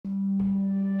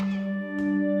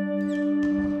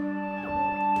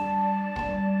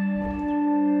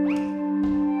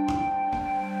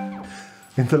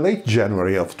In the late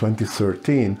January of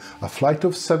 2013, a flight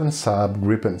of 7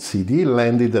 Gripen CD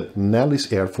landed at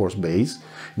Nellis Air Force Base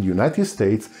in the United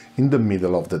States in the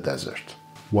middle of the desert.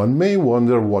 One may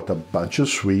wonder what a bunch of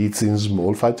Swedes in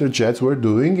small fighter jets were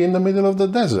doing in the middle of the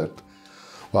desert.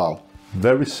 Well,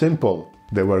 very simple,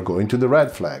 they were going to the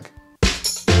red flag.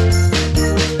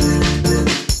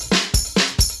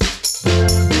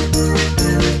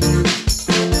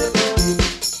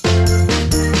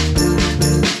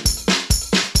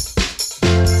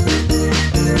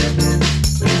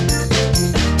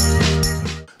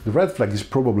 The red flag is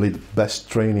probably the best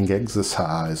training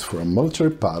exercise for a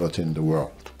military pilot in the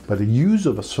world. By the use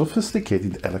of a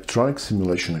sophisticated electronic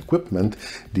simulation equipment,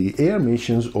 the air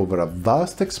missions over a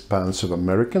vast expanse of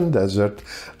American desert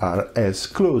are as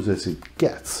close as it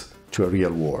gets to a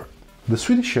real war. The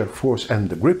Swedish Air Force and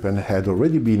the Gripen had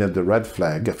already been at the red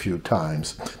flag a few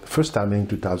times, the first time in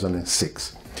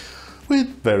 2006,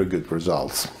 with very good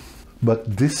results.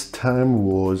 But this time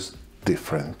was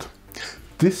different.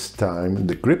 This time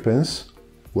the Gripens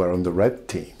were on the red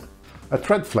team. At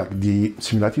red flag, the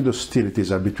simulated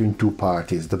hostilities are between two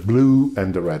parties, the blue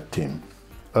and the red team.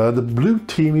 The blue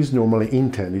team is normally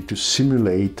intended to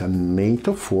simulate a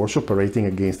NATO force operating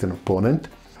against an opponent,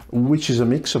 which is a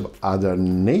mix of other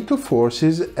NATO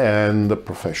forces and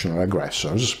professional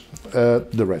aggressors,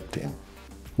 the red team.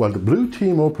 While the blue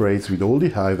team operates with all the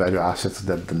high-value assets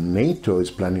that the NATO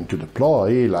is planning to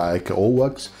deploy, like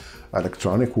AWACS,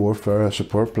 electronic warfare,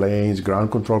 support planes,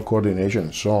 ground control coordination,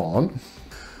 and so on,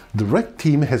 the red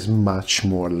team has much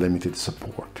more limited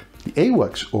support. The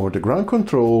AWACS or the ground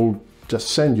control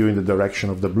just send you in the direction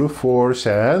of the blue force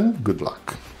and good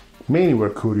luck. Many were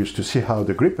curious to see how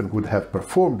the Gripen would have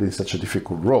performed in such a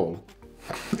difficult role.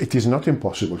 It is not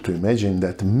impossible to imagine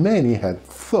that many had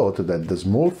thought that the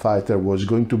small fighter was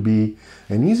going to be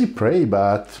an easy prey,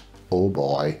 but oh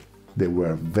boy, they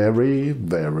were very,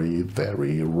 very,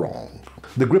 very wrong.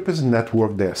 The Gripens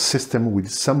networked their system with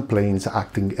some planes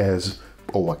acting as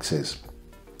AWACSes.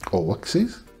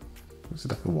 AWACSes? Is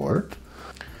that a word?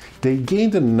 They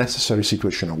gained the necessary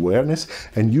situation awareness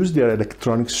and used their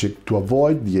electronics chip to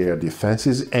avoid the air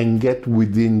defenses and get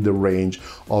within the range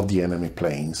of the enemy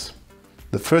planes.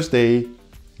 The first day,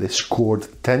 they scored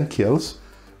 10 kills,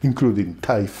 including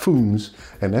Typhoons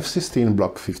and F-16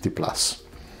 Block 50+.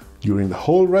 During the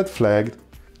whole red flag,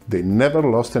 they never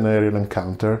lost an aerial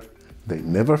encounter, they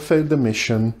never failed the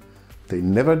mission, they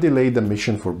never delayed the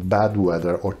mission for bad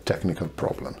weather or technical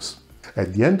problems.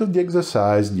 At the end of the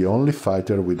exercise, the only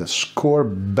fighter with a score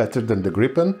better than the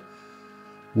Gripen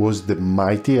was the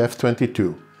mighty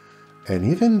F-22, and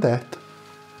even that,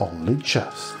 only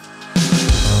just.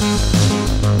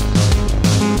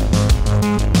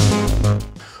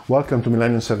 Welcome to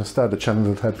Millennium 7 Star, the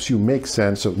channel that helps you make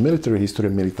sense of military history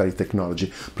and military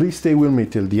technology. Please stay with me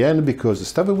till the end, because the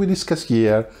stuff that we discuss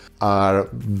here are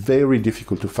very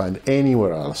difficult to find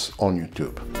anywhere else on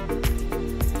YouTube.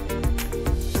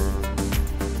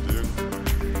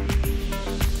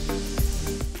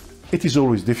 It is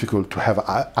always difficult to have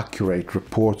accurate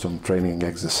reports on training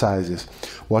exercises.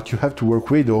 What you have to work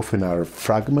with often are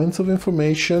fragments of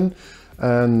information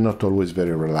and not always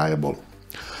very reliable.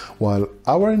 While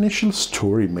our initial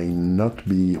story may not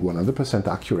be 100%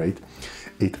 accurate,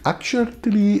 it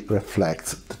actually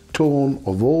reflects the tone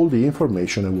of all the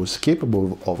information I was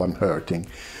capable of unearthing,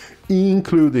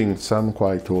 including some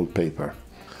quite old paper.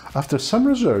 After some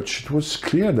research, it was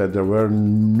clear that there were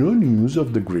no news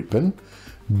of the Gripen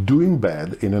doing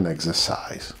bad in an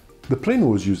exercise. The plane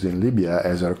was used in Libya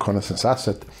as a reconnaissance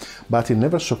asset, but it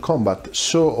never saw combat,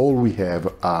 so all we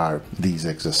have are these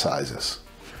exercises.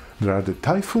 There are the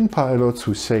Typhoon pilots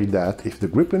who say that if the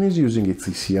Gripen is using its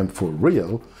ECM for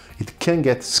real, it can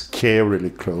get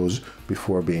scarily close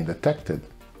before being detected.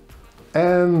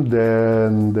 And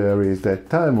then there is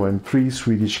that time when 3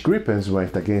 Swedish Gripens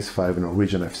went against 5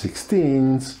 Norwegian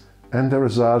F-16s, and the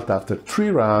result after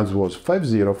 3 rounds was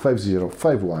 5-0, 5-0,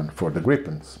 5-1 for the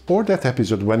Gripens. Or that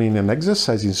episode when in an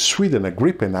exercise in Sweden a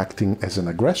Gripen acting as an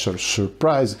aggressor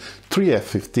surprised 3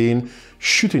 F-15,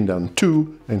 shooting down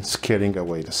 2 and scaring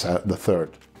away the third.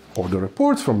 Or the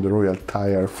reports from the Royal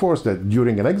Thai Air Force that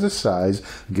during an exercise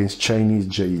against Chinese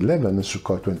J-11 and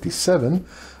Sukhoi 27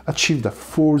 achieved a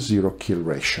 4-0 kill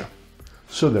ratio.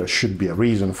 So there should be a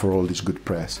reason for all this good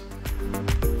press.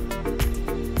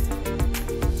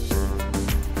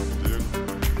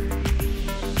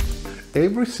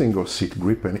 Every single seat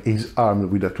Gripen is armed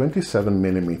with a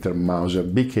 27mm Mauser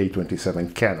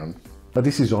BK-27 cannon, but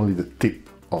this is only the tip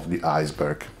of the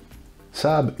iceberg.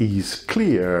 Saab is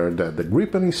clear that the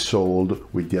Gripen is sold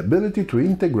with the ability to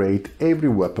integrate every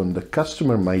weapon the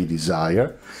customer may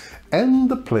desire and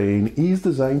the plane is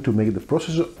designed to make the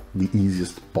process the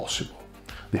easiest possible.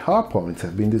 The hardpoints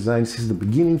have been designed since the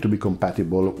beginning to be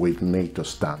compatible with NATO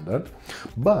standard,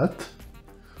 but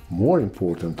more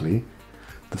importantly,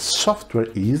 the software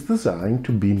is designed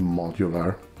to be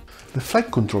modular. The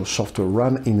flight control software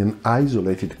runs in an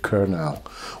isolated kernel,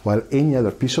 while any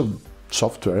other piece of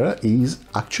software is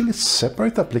actually a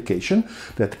separate application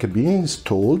that can be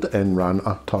installed and run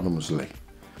autonomously.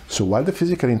 So while the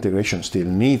physical integration still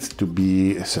needs to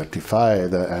be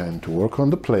certified and to work on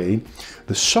the plane,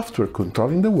 the software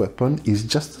controlling the weapon is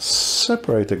just a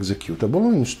separate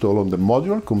executable installed on the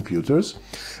modular computers,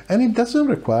 and it doesn't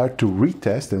require to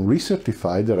retest and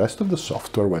recertify the rest of the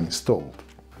software when installed.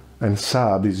 And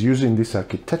Saab is using this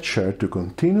architecture to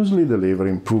continuously deliver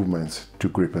improvements to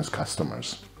Gripen's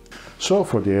customers. So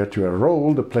for the air-to-air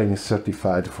role, the plane is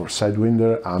certified for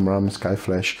Sidewinder, AMRAAM,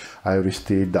 Skyflash,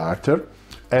 Iris-T, Darter,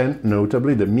 and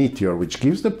notably the Meteor, which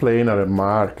gives the plane a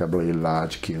remarkably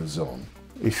large kill zone.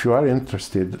 If you are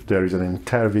interested, there is an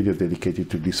entire video dedicated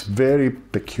to this very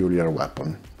peculiar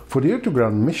weapon. For the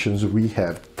air-to-ground missions, we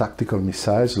have tactical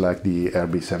missiles like the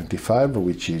RB-75,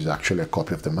 which is actually a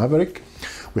copy of the Maverick.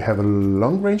 We have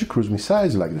long-range cruise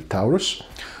missiles like the Taurus.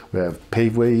 We have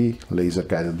paveway,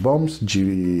 laser-guided bombs,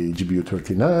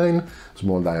 GBU-39,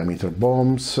 small-diameter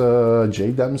bombs,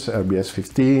 JDAMs,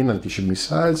 RBS-15, anti-ship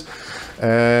missiles,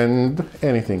 and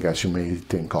anything else you may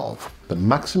think of. The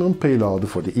maximum payload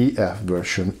for the EF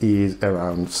version is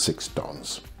around 6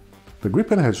 tons. The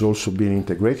Gripen has also been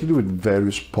integrated with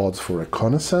various pods for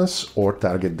reconnaissance or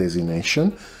target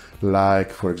designation,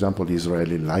 like, for example, the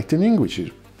Israeli Lightning, which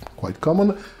is quite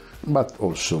common, but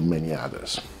also many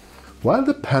others. While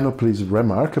the panoply is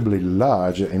remarkably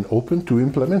large and open to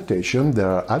implementation,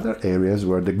 there are other areas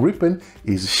where the Gripen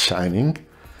is shining,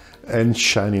 and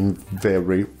shining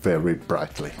very, very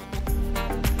brightly.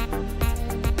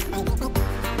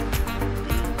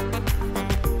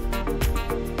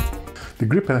 The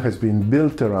Gripen has been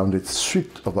built around its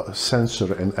suite of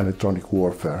sensor and electronic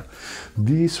warfare.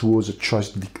 This was a choice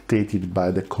dictated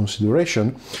by the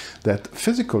consideration that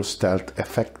physical stealth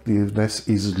effectiveness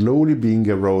is slowly being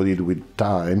eroded with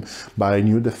time by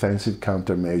new defensive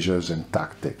countermeasures and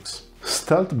tactics.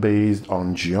 Stealth based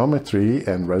on geometry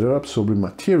and radar-absorbing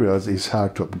materials is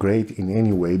hard to upgrade in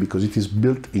any way because it is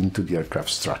built into the aircraft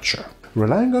structure.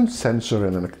 Relying on sensor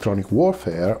and electronic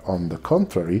warfare, on the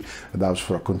contrary, allows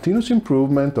for a continuous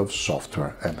improvement of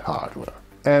software and hardware.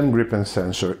 And Gripen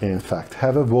sensors, in fact,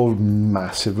 have evolved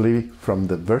massively from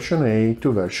the version A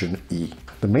to version E.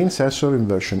 The main sensor in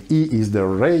version E is the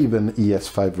Raven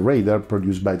ES5 radar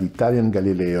produced by the Italian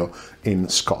Galileo in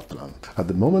Scotland. At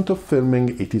the moment of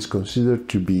filming, it is considered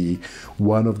to be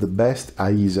one of the best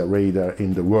AESA radar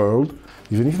in the world.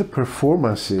 Even if the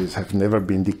performances have never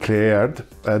been declared,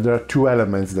 there are two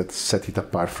elements that set it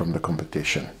apart from the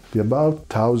competition. The about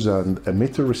 1,000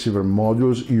 emitter-receiver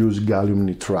modules use gallium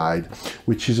nitride,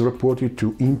 which is reported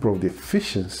to improve the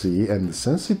efficiency and the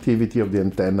sensitivity of the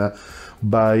antenna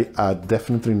by a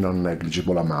definitely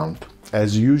non-negligible amount.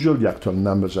 As usual, the actual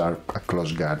numbers are a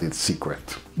close-guarded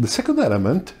secret. The second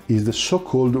element is the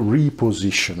so-called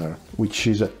repositioner, which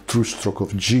is a true stroke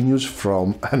of genius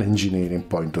from an engineering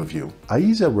point of view.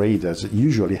 AESA radars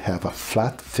usually have a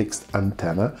flat fixed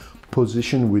antenna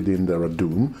positioned within the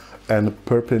radome and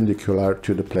perpendicular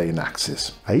to the plane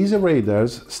axis. AESA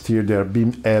radars steer their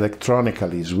beam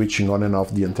electronically, switching on and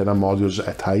off the antenna modules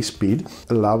at high speed,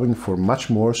 allowing for much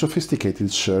more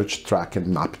sophisticated search, track and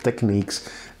map techniques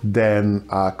than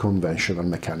a conventional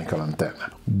mechanical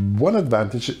antenna. One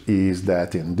advantage is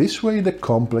that in this way the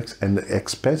complex and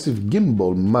expensive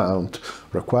gimbal mount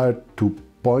required to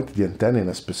point the antenna in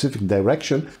a specific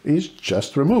direction is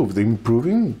just removed,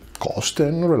 improving cost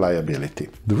and reliability.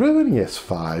 The Raven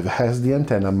ES5 has the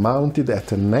antenna mounted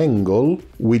at an angle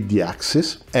with the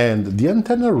axis, and the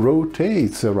antenna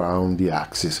rotates around the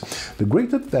axis. The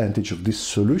great advantage of this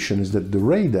solution is that the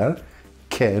radar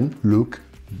can look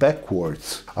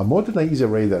backwards. A modern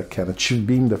AESA radar can achieve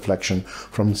beam deflection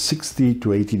from 60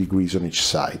 to 80 degrees on each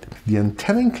side. The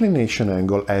antenna inclination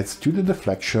angle adds to the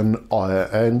deflection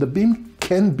and the beam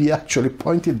can be actually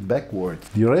pointed backwards.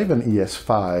 The Raven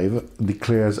ES5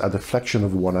 declares a deflection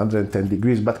of 110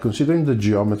 degrees, but considering the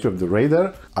geometry of the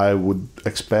radar, I would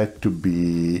expect to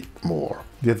be more.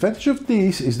 The advantage of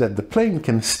this is that the plane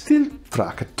can still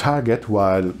track a target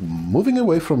while moving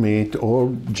away from it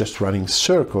or just running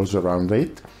circles around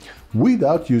it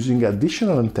without using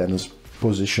additional antennas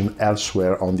positioned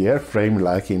elsewhere on the airframe,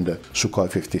 like in the Sukhoi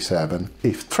 57.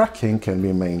 If tracking can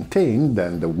be maintained,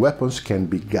 then the weapons can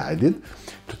be guided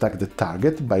to attack the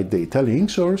target by data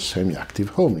links or semi-active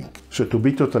homing. So to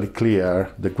be totally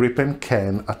clear, the Gripen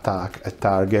can attack a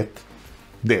target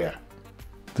there.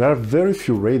 There are very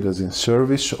few radars in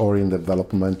service or in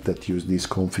development that use this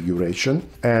configuration,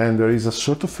 and there is a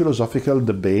sort of philosophical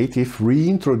debate if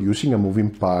reintroducing a moving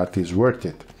part is worth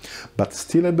it. But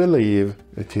still I believe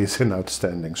it is an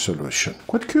outstanding solution.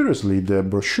 Quite curiously, the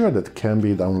brochure that can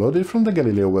be downloaded from the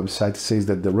Galileo website says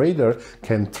that the radar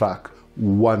can track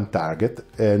one target,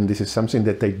 and this is something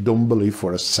that I don't believe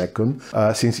for a second,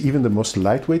 since even the most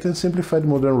lightweight and simplified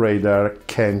modern radar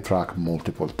can track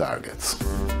multiple targets.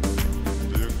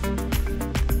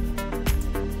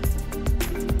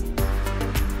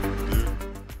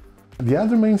 The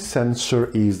other main sensor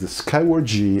is the Skyward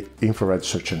G infrared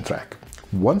search and track,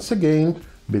 once again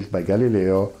built by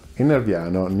Galileo in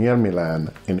Nerviano near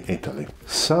Milan in Italy.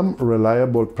 Some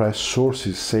reliable press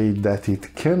sources say that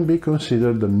it can be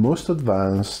considered the most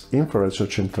advanced infrared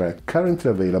search and track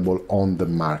currently available on the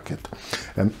market.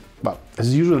 But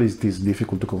as usual, it is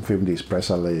difficult to confirm these press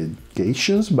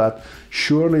allegations, but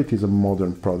surely it is a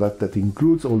modern product that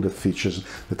includes all the features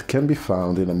that can be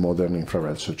found in a modern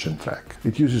infrared search and track.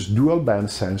 It uses dual band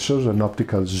sensors and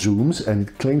optical zooms, and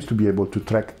it claims to be able to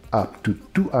track up to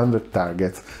 200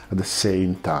 targets at the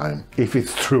same time. If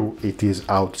it's true, it is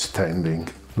outstanding.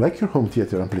 Like your home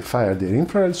theater amplifier, the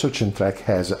infrared search and track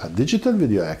has a digital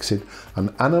video exit,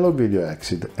 an analog video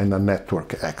exit, and a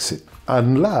network exit.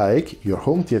 Unlike your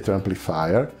home theater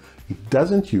amplifier, it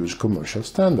doesn't use commercial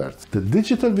standards. The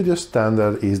digital video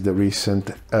standard is the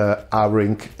recent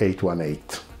ARINC 818.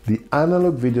 The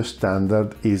analog video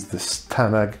standard is the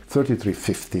STANAG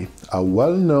 3350, a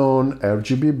well-known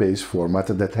RGB-based format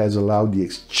that has allowed the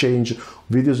exchange of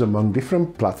videos among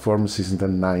different platforms since the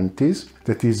 90s,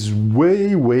 that is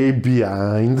way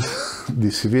behind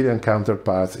the civilian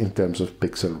counterparts in terms of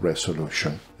pixel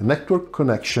resolution. The network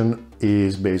connection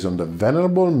is based on the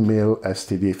venerable MIL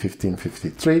STD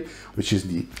 1553, which is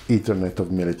the Ethernet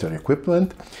of military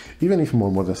equipment, even if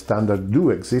more modern standards do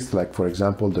exist, like for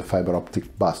example the fiber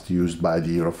optic bus used by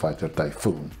the Eurofighter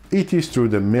Typhoon. It is through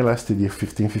the MIL STD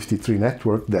 1553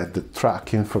 network that the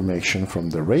track information from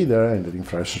the radar and the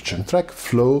infrared search and track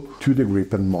flow to the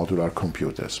Gripen modular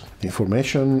computers. The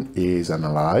information is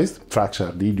analyzed, tracks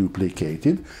are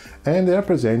deduplicated, and they are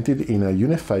presented in a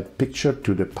unified picture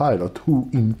to the pilot, who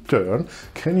in turn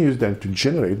can use them to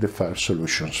generate the fire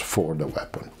solutions for the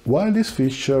weapon. While this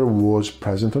feature was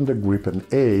present on the Gripen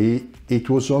A, it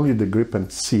was only the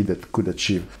Gripen C that could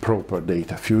achieve proper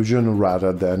data fusion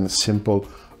rather than simple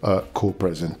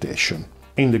co-presentation.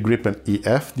 In the Gripen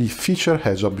EF, the feature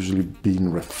has obviously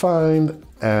been refined,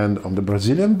 and on the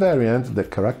Brazilian variant, the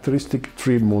characteristic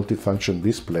 3 multifunction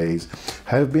displays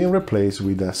have been replaced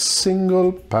with a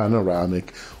single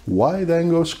panoramic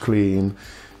wide-angle screen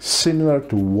similar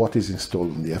to what is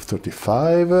installed on the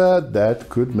F-35 that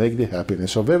could make the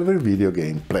happiness of every video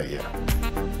game player.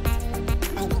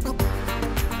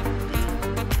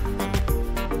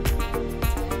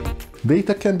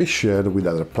 Data can be shared with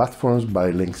other platforms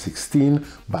by Link 16,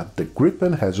 but the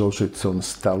Gripen has also its own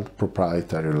stealth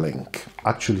proprietary link.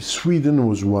 Actually, Sweden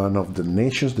was one of the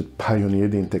nations that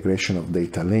pioneered the integration of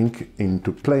data link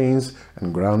into planes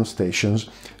and ground stations,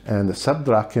 and the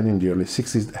Subdraken in the early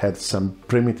 60s had some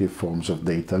primitive forms of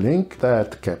data link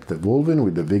that kept evolving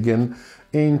with the Viggen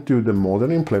into the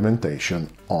modern implementation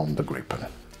on the Gripen.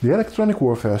 The electronic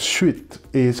warfare suite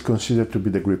is considered to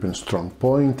be the Gripen's strong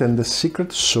point and the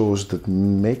secret sauce that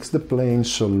makes the plane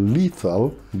so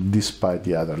lethal despite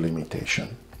the other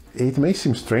limitation. It may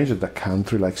seem strange that a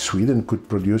country like Sweden could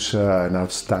produce an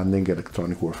outstanding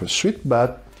electronic warfare suite,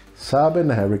 but Saab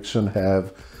and Ericsson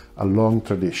have a long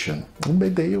tradition,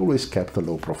 but they always kept a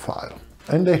low profile.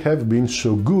 And they have been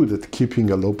so good at keeping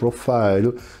a low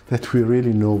profile that we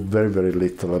really know very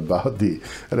little about the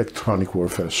electronic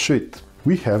warfare suite.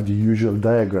 We have the usual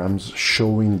diagrams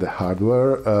showing the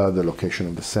hardware, the location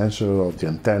of the sensor, of the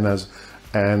antennas,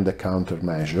 and the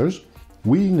countermeasures.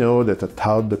 We know that a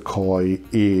tau decoy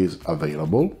is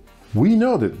available. We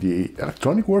know that the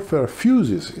electronic warfare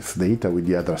fuses its data with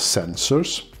the other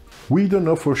sensors. We don't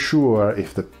know for sure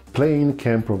if the plane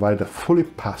can provide a fully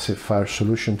passive fire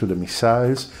solution to the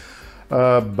missiles,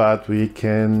 but we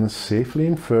can safely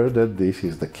infer that this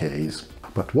is the case.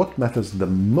 But what matters the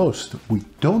most, we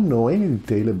don't know any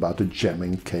detail about the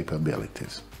jamming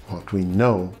capabilities. What we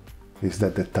know is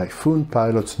that the Typhoon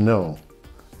pilots know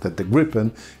that the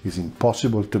Gripen is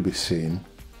impossible to be seen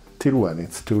till when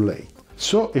it's too late.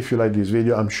 So if you like this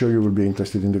video, I'm sure you will be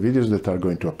interested in the videos that are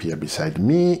going to appear beside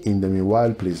me. In the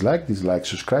meanwhile, please like, dislike,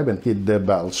 subscribe and hit the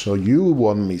bell so you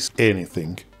won't miss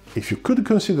anything. If you could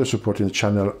consider supporting the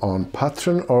channel on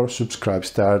Patreon or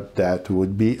Subscribestar, that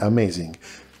would be amazing.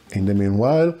 In the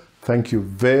meanwhile, thank you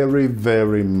very,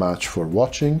 very much for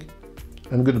watching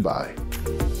and goodbye.